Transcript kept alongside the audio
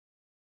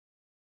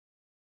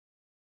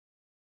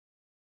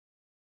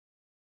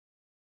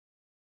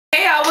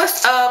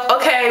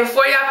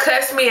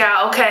stress me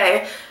out.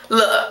 Okay,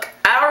 look,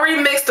 I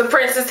remixed the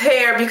princess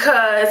hair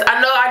because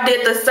I know I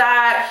did the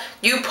side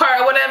U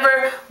part or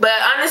whatever, but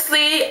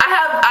honestly I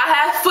have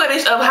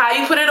footage of how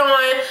you put it on.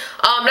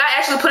 Not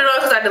actually put it on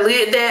because I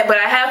deleted that, but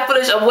I have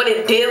footage of what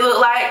it did look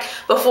like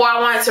before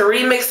I wanted to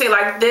remix it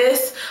like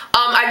this.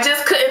 I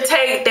just couldn't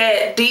take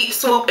that deep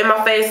swoop in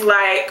my face,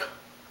 like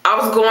I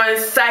was going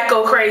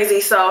psycho crazy,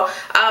 so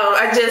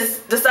I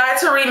just decided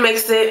to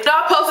remix it.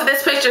 I posted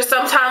this picture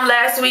sometime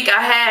last week.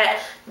 I had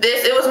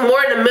this, it was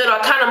more in the middle. I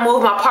kind of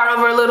moved my part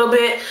over a little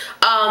bit,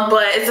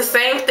 but it's the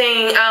same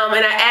thing,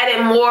 and I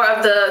added more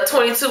of the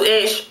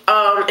 22-inch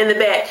in the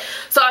back.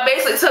 So I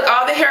basically took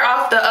all the hair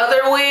off the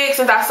other wig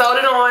since I sewed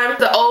it on.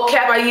 The old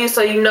cap I used,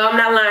 so you know I'm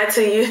not lying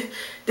to you.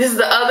 This is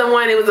the other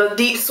one. It was a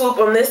deep swoop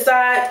on this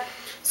side.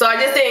 So I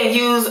just didn't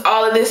use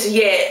all of this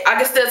yet. I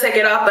can still take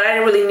it off, but I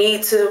didn't really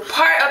need to.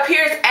 Part up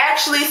here is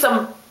actually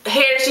some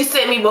hair she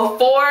sent me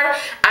before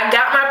I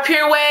got my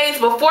pure waves.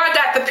 Before I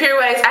got the pure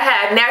waves, I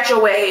had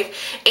natural wave,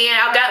 and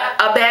I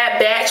got a bad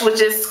batch, which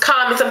is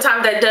common.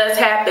 Sometimes that does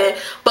happen.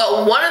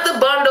 But one of the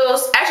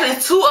bundles, actually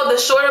two of the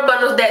shorter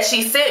bundles that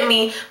she sent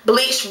me,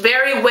 bleached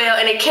very well,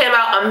 and it came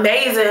out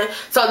amazing.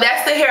 So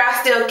that's the hair I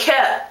still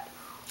kept.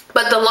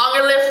 But the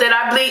longer length that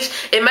I bleached,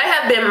 it may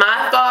have been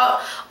my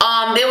fault.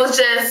 It was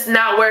just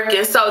not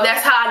working. So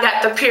that's how I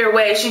got the pure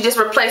wave. She just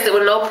replaced it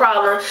with no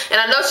problem. And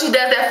I know she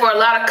does that for a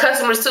lot of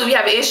customers too. If you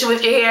have an issue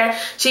with your hair,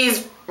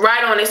 she's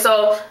right on it.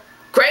 So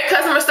great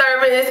customer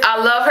service.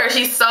 I love her.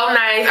 She's so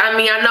nice. I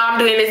mean, I know I'm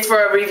doing this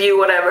for a review,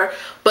 whatever.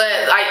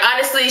 But like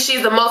honestly,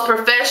 she's the most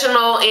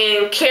professional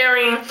and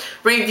caring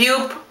review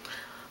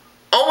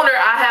owner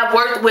I have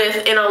worked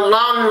with in a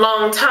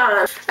long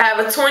time. I have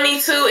a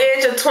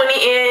 22-inch, a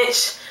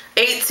 20-inch,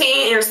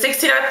 18 and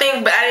 16 I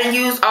think, but I didn't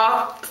use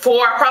all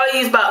 4. I probably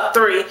used about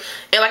 3.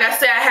 And like I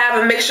said, I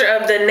have a mixture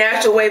of the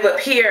natural wave up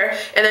here,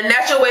 and the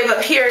natural wave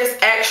up here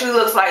actually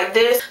looks like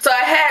this. So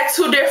I had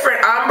 2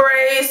 different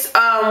ombres.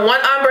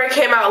 One ombre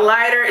came out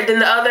lighter than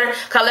the other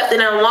because I left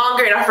it in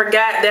longer, and I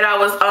forgot that I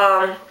was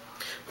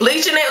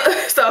bleaching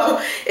it,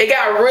 so it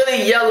got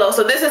really yellow.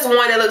 So this is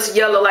one that looks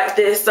yellow like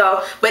this.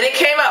 So, but it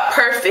came out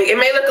perfect. It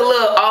may look a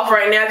little off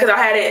right now because I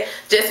had it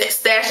just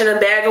stashed in a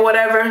bag or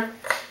whatever.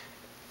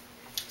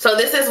 So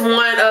this is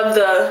one of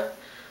the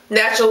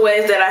natural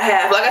waves that I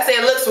have. Like I said,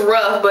 it looks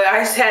rough, but I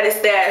just had it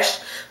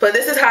stashed. But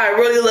this is how it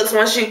really looks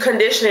once you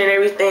condition it and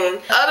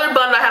everything. The other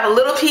bundle, I have a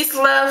little piece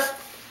left,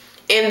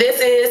 and this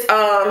is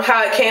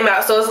how it came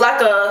out. So it's like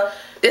a,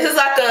 this is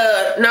like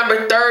a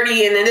number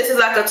 30, and then this is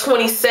like a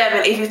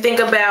 27. If you think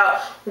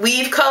about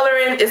weave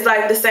coloring, it's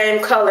like the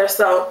same color.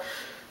 So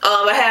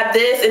I have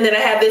this, and then I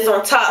have this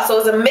on top. So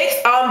it's a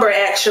mixed ombre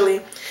actually.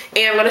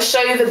 And I'm gonna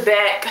show you the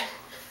back.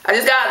 I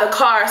just got out of the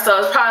car, so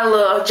it's probably a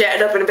little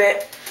jacked up in the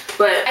back.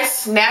 But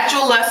it's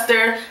natural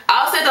luster.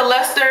 I'll say the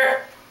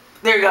luster,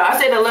 there you go. I'll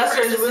say the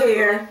luster is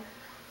here.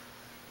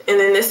 And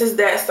then this is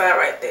that side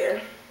right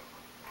there.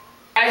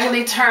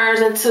 Gradually turns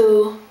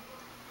into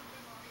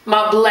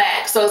my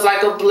black. So it's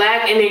like a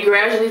black and it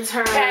gradually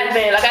turns.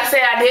 Like I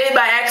said, I did it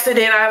by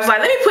accident. I was like,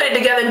 let me put it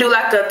together and do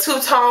like a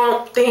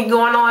 2-tone thing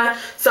going on.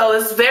 So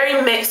it's very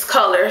mixed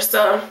color.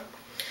 So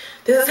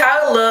this is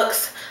how it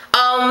looks.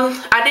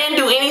 I didn't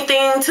do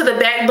anything to the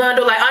back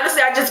bundle. Like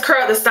honestly, I just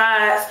curled the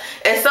sides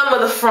and some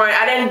of the front.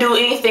 I didn't do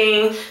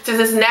anything. Since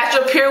it's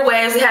natural pure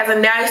waves, it has a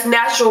nice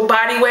natural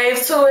body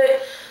waves to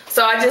it.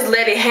 So I just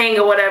let it hang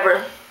or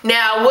whatever.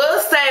 Now I will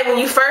say, when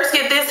you first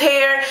get this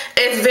hair,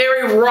 it's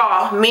very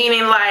raw,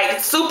 meaning like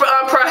super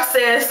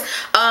unprocessed.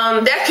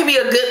 That can be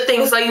a good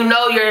thing, so you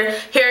know your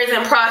hair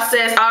isn't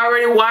processed. I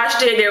already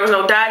washed it. There was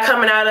no dye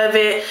coming out of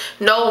it.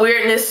 No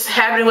weirdness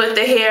happening with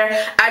the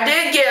hair. I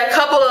did get a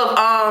couple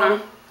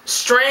of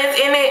strands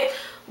in it,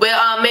 but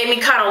made me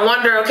kind of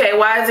wonder, okay,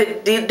 why is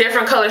it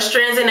different color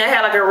strands in it? It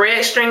had like a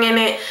red string in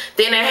it,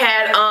 then it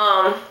had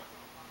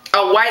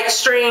a white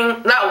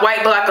string, not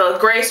white, but like a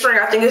gray string.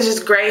 I think it's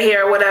just gray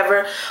hair or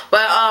whatever.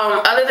 But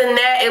other than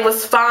that, it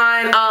was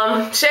fine.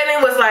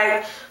 Shedding was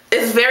like,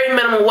 it's very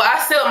minimal. Well, I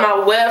sealed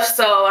my wefts,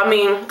 so I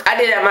mean, I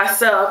did that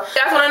myself.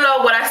 You guys want to know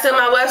what I seal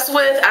my wefts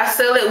with? I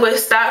seal it with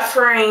Stop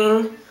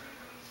Fraying,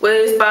 which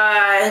is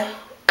by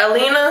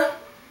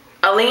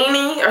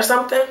Alini or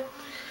something.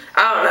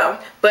 I don't know,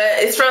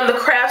 but it's from the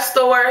craft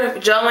store,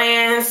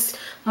 Joann's,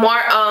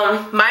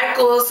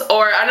 Michael's,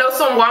 or I know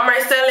some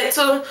Walmart sell it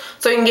too,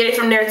 so you can get it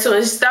from there too.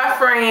 And Stop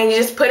Fraying, you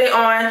just put it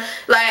on.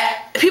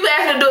 Like, people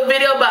ask me to do a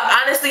video, but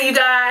honestly, you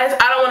guys,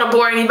 I don't want to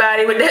bore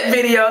anybody with that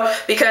video,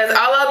 because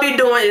all I'll be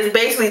doing is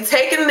basically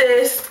taking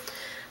this,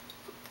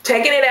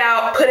 taking it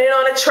out, putting it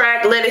on a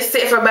track, let it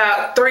sit for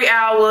about 3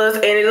 hours,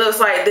 and it looks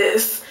like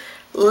this.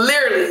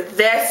 Literally,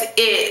 that's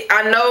it.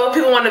 I know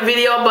people want a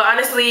video, but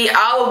honestly,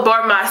 I will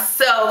bore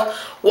myself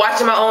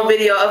watching my own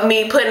video of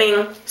me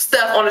putting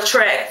stuff on the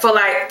track for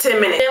like 10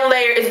 minutes. Thin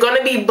layer is going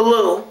to be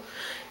blue.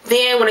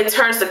 Then when it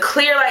turns to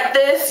clear like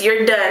this,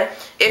 you're done.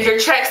 If your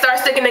track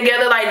starts sticking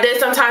together like this,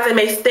 sometimes it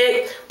may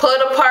stick. Pull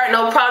it apart,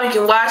 no problem. You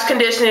can wash,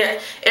 condition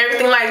it.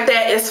 Everything like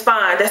that is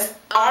fine. That's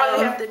all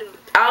you have to do.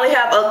 I only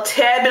have a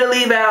tad bit of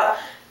leave out.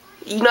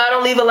 You know I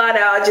don't leave a lot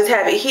out. I just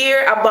have it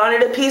here. I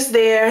bonded a piece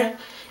there,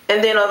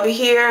 and then over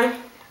here,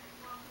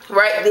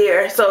 right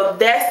there. So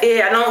that's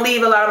it. I don't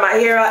leave a lot of my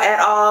hair out at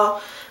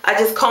all. I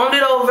just combed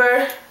it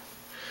over,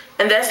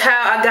 and that's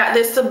how I got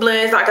this to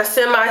blend. It's like a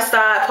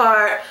semi-side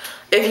part,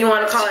 if you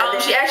want to call it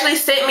that. She actually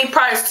sent me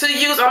products to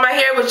use on my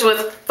hair, which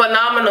was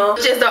phenomenal.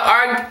 Which is the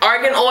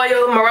argan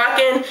oil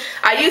Moroccan.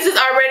 I used this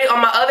already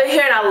on my other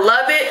hair and I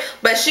love it,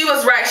 but she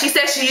was right. She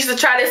said she used to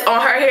try this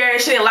on her hair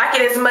and she didn't like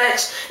it as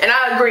much, and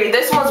I agree.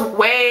 This one's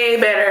way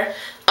better.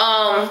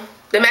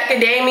 The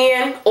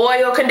macadamia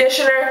oil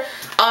conditioner,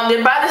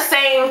 they're by the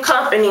same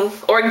company,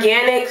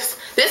 Organics.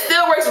 This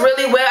still works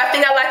really well. I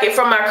think I like it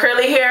for my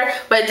curly hair,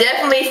 but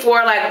definitely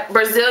for like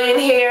Brazilian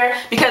hair,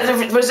 because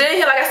Brazilian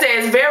hair, like I said,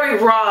 is very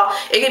raw.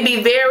 It can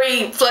be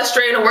very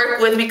frustrating to work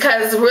with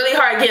because it's really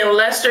hard getting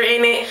luster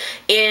in it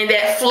and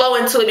that flow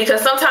into it,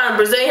 because sometimes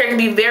Brazilian hair can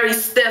be very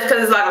stiff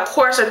because it's like a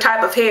coarser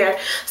type of hair.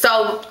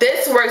 So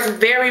this works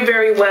very,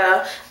 very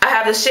well. I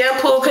have the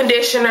shampoo,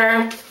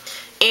 conditioner,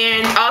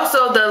 and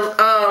also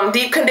the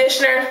deep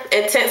conditioner,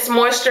 intense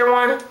moisture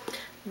one.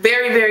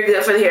 Very, very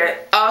good for the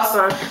hair.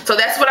 Awesome. So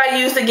that's what I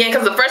used again,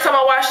 because the first time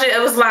I washed it,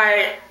 it was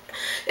like,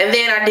 and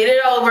then I did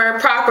it over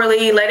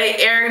properly, let it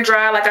air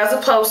dry like I was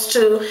supposed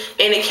to,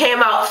 and it came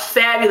out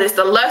fabulous.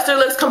 The luster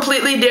looks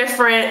completely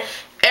different,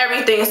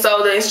 everything.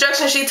 So the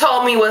instructions she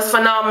told me was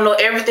phenomenal.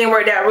 Everything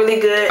worked out really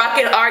good.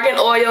 Rocking argan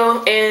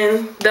oil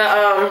and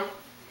the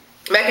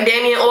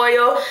macadamia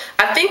oil.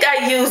 I think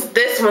I used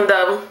this one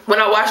though. When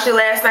I washed it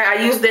last night,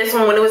 I used this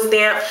one when it was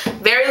damp.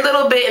 Very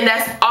little bit, and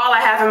that's all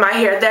I have in my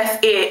hair. That's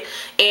it.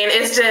 And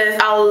it's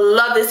just, I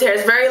love this hair.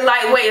 It's very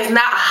lightweight. It's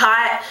not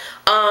hot.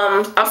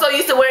 I'm so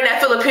used to wearing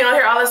that Filipino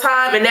hair all the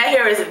time, and that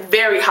hair is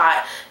very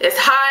hot. It's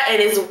hot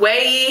and it's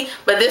wavy,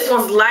 but this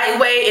one's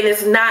lightweight and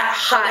it's not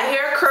hot. The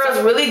hair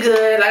curls really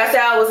good. Like I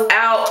said, I was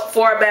out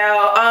for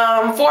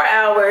about 4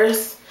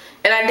 hours.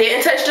 And I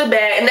didn't touch the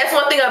bag, and that's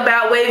one thing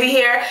about wavy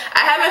hair.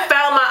 I haven't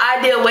found my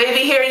ideal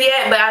wavy hair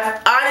yet, but I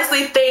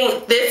honestly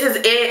think this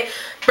is it.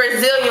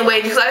 Brazilian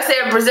wavy, because like I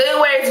said,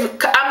 Brazilian wavy,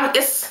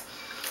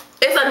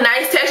 it's a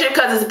nice texture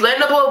because it's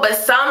blendable, but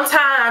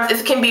sometimes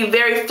it can be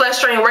very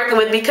frustrating working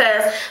with,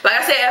 because like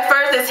I said, at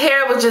first this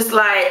hair was just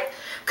like,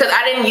 because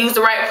I didn't use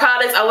the right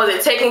products, I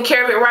wasn't taking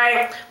care of it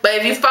right. But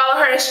if you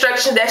follow her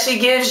instructions that she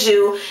gives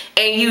you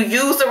and you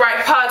use the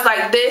right products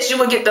like this, you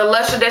will get the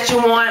luster that you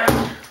want,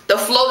 the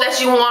flow that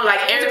you want,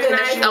 like everything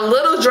that you want. A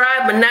little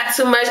dry, but not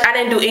too much. I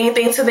didn't do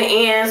anything to the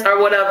ends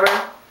or whatever.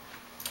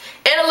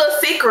 And a little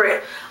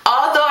secret,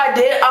 although I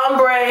did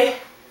ombre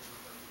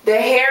the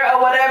hair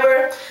or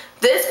whatever,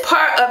 this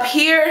part up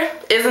here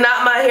is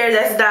not my hair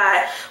that's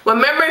dyed.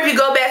 Remember, if you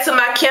go back to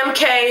my Kim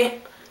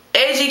K,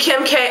 AG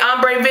Kim K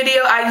ombre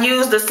video, I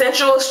used the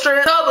sensual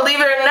strip. So believe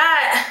it or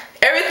not,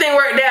 everything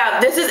worked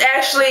out. This is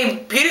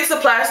actually beauty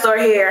supply store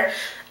hair.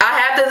 I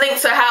have the link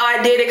to how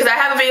I did it, because I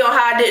have a video on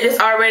how I did this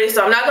already,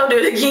 so I'm not going to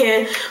do it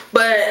again.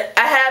 But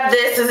I have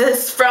this. This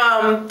is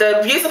from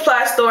the beauty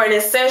supply store, and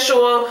it's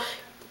sensual,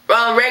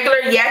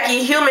 regular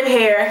yaki human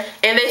hair,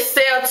 and they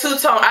sell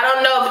two-tone. I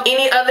don't know if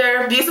any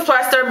other beauty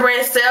supply store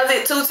brand sells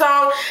it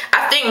two-tone.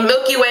 I think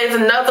Milky Way is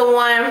another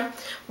one,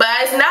 but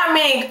it's not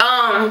many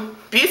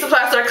beauty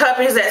supply store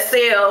companies that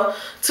sell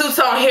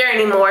two-tone hair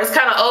anymore. It's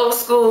kind of old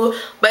school,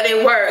 but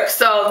it works.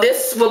 So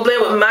this will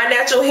blend with my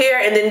natural hair,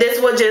 and then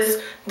this will just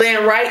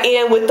blend right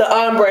in with the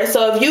ombre.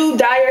 So if you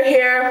dye your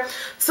hair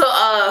to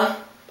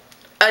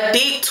a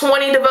deep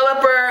 20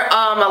 developer,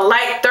 a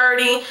light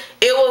 30,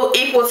 it will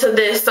equal to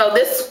this. So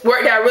this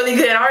worked out really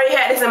good. I already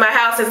had this in my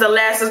house since the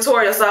last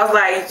tutorial, so I was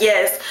like,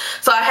 yes.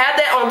 So I have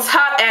that on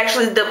top,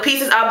 actually, the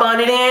pieces I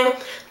bonded in.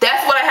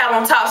 That's what I have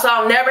on top, so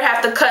I'll never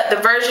have to cut the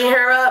virgin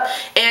hair up.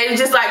 And it's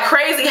just like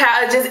crazy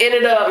how it just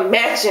ended up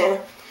matching.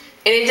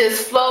 And it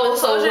just flows.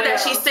 So the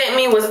that she sent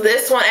me was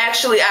this one,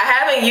 actually. I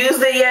haven't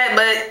used it yet,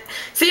 but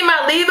see,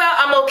 my leave out,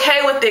 I'm okay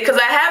with it, because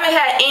I haven't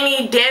had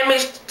any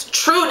damage,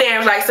 true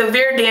damage, like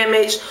severe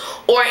damage,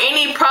 or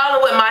any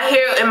problem with my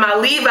hair and my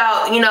leave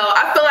out. You know,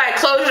 I feel like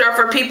closure are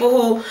for people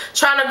who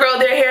trying to grow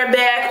their hair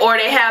back, or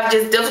they have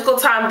just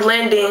difficult time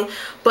blending.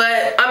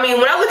 But I mean,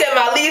 when I look at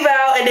my leave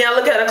out and then I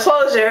look at a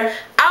closure,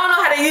 I don't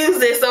know how to use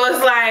this, so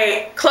it's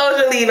like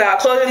closure, leave out,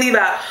 closure, leave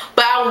out.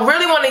 But I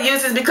really want to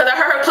use this because I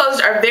heard her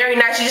closures are very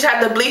nice. You just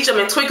have to bleach them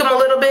and tweak them a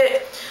little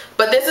bit.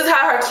 But this is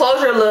how her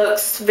closure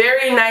looks.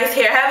 Very nice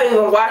hair. I haven't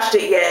even washed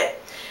it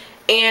yet.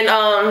 And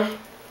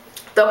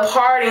the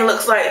parting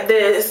looks like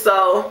this.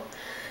 So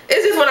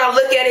it's just, when I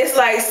look at it, it's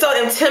like so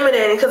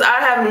intimidating, because I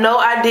have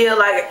no idea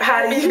like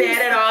how to use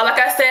that at all.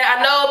 Like I said,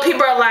 I know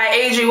people are like,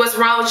 Adri, what's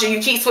wrong with you?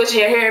 You keep switching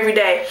your hair every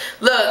day.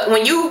 Look,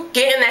 when you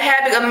get in the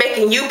habit of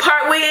making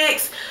U-part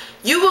wigs,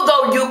 you will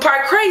go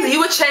U-part crazy. You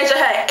would change your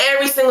hair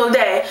every single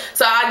day.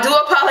 So I do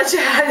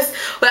apologize,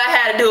 but I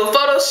had to do a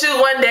photo shoot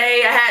one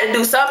day. I had to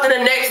do something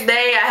the next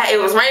day.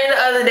 It was raining the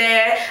other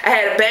day. I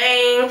had a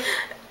bang.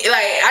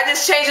 like, I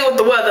just changed it with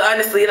the weather,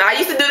 honestly. And I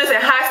used to do this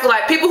in high school.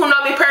 Like, people who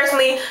know me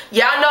personally,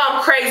 y'all know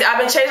I'm crazy. I've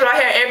been changing my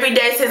hair every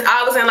day since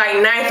I was in like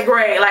 9th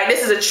grade. Like,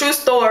 this is a true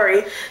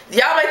story.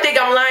 Y'all might think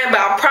I'm lying, but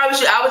I promise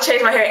you I would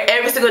change my hair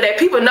every single day.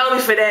 People know me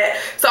for that.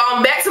 So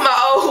I'm back to my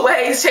old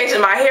ways,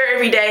 changing my hair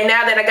every day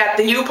now that I got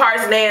the U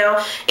parts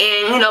down.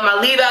 And, you know, my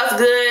leave out's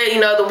good. You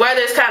know, the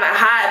weather is kind of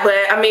hot,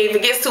 but I mean, if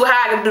it gets too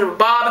hot, I can do the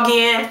bob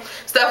again,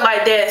 stuff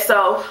like that.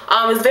 So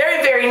it's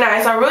very, very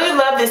nice. I really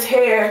love this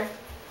hair.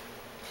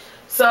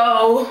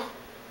 So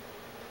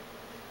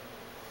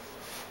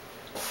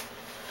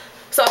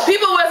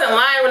people wasn't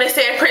lying when they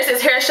said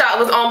Princess Hair Shop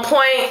was on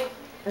point.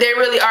 They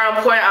really are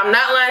on point. I'm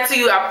not lying to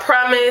you, I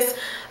promise.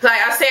 Like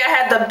I say, I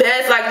had the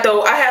best, like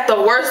I had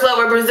the worst luck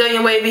with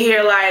Brazilian wavy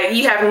hair. Like,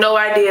 you have no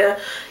idea.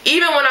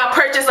 Even when I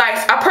purchased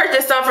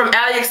some from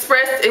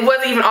AliExpress, it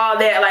wasn't even all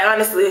that, like,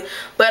 honestly.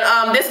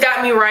 But this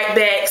got me right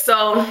back.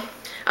 So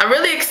I'm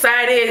really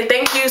excited.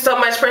 Thank you so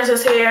much,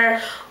 Princess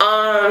Hair.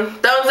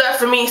 Thumbs up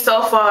for me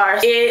so far.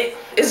 I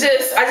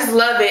just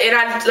love it. And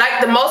I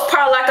like, the most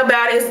part I like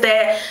about it is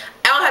that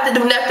I don't have to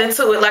do nothing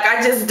to it. Like,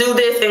 I just do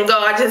this and go.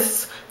 I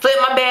just flip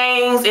my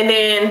bangs and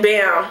then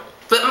bam.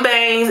 Flip my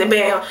bangs and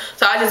bam.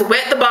 So I just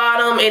wet the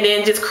bottom and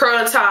then just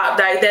curl the top.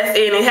 Like, that's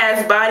it. It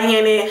has body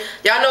in it.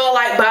 Y'all know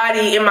I like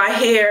body in my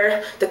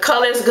hair. The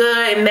color's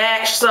good and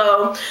matched.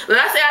 So when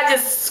I say I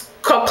just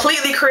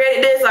completely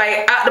created this,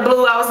 like, out the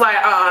blue, I was like,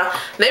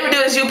 let me do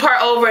this U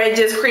part over and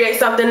just create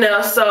something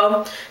else.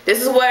 So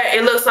this is what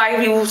it looks like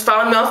if you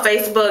follow me on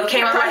Facebook.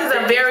 Prices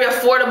are very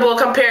affordable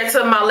compared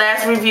to my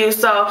last review,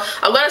 so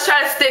I'm gonna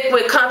try to stick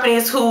with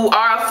companies who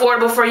are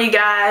affordable for you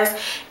guys.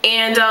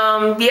 And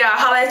yeah, I'll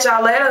holla at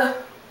y'all later.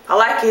 I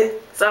like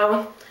it,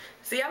 so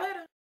see y'all later.